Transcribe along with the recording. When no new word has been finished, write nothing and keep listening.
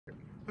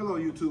Hello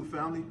YouTube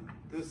family,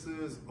 this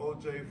is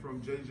OJ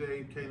from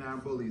JJ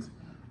K9 Bullies.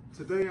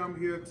 Today I'm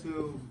here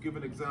to give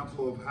an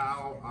example of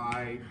how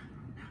I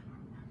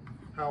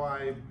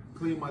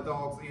clean my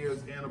dog's ears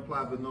and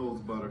apply the nose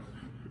butter.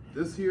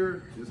 This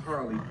here is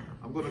Harley.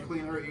 I'm going to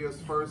clean her ears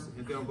first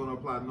and then I'm going to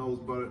apply nose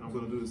butter and I'm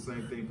going to do the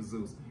same thing for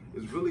Zeus.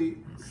 It's really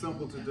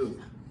simple to do.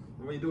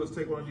 What you do is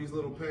take one of these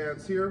little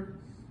pads here,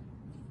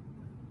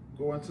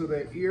 go into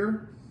their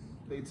ear.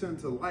 They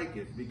tend to like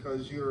it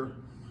because you're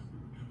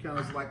kind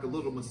of like a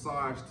little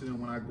massage to them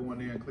when I go in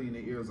there and clean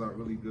their ears out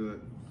really good.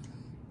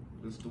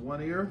 This is the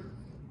one ear.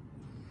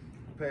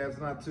 Pad's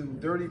not too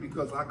dirty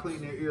because I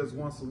clean their ears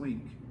once a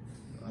week.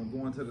 I'm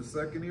going to the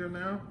second ear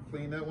now,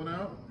 clean that one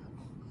out.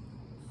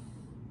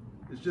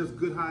 It's just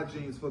good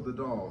hygiene for the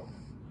dog.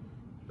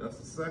 That's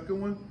the second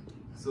one.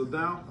 So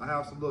now I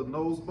have some little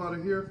nose butter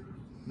here.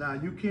 Now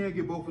you can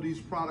get both of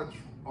these products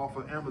off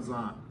of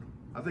Amazon.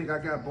 I think I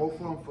got both of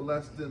them for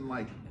less than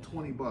like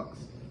 20 bucks.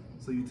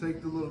 So you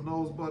take the little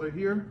nose butter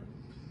here,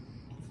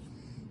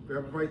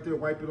 grab it right there,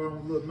 wipe it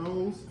on the little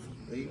nose.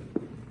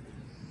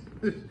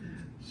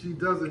 She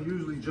doesn't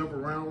usually jump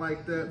around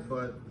like that,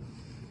 but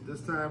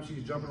this time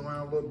she's jumping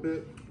around a little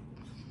bit.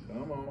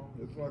 Come on,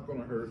 it's not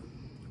gonna hurt.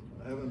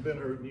 I haven't been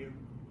hurting you.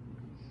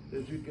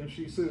 As you can,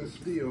 she sits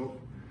still.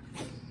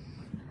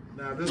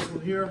 Now this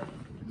one here,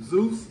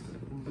 Zeus,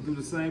 we'll do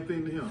the same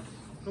thing to him.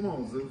 Come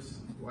on, Zeus,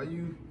 why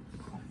you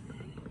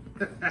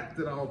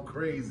acting all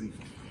crazy?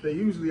 They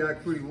usually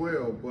act pretty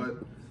well,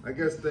 but I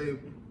guess they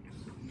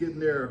getting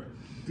their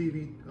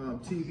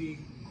TV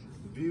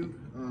view.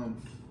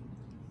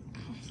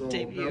 So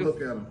Debut. now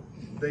look at him.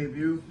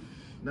 Debut.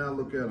 Now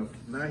look at him.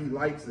 Now he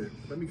likes it.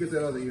 Let me get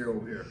that other ear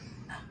over here.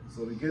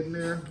 So to get in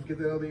there, get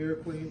that other ear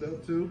cleaned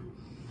up too.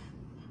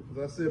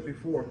 As I said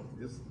before,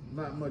 it's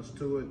not much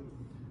to it.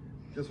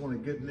 Just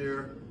want to get in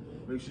there,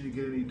 make sure you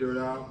get any dirt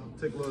out.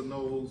 Take a little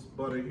nose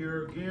butter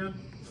here again.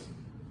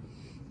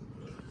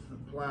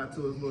 Apply it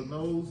to his little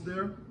nose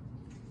there.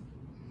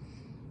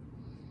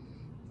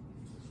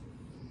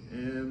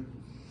 And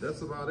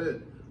that's about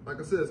it. Like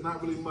I said, it's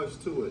not really much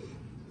to it.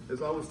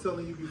 As I was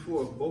telling you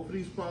before, both of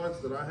these products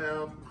that I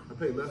have, I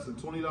paid less than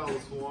 $20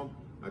 for them.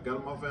 I got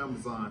them off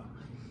Amazon.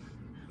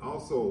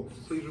 Also,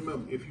 please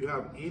remember, if you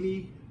have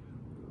any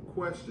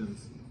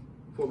questions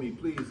for me,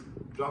 please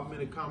drop them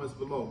in the comments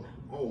below.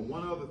 Oh,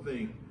 one other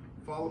thing,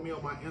 follow me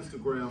on my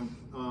Instagram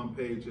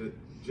page at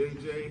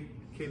JJ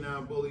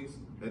K9 Bullies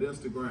at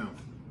Instagram.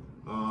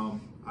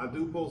 I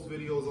do post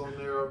videos on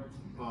there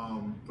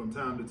from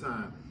time to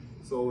time.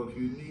 So if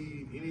you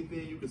need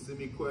anything, you can send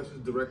me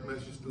questions, direct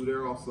message through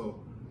there also.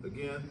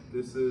 Again,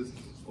 this is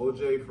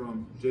OJ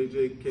from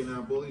JJ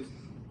K9 Bullies.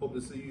 Hope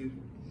to see you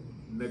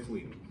next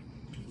week.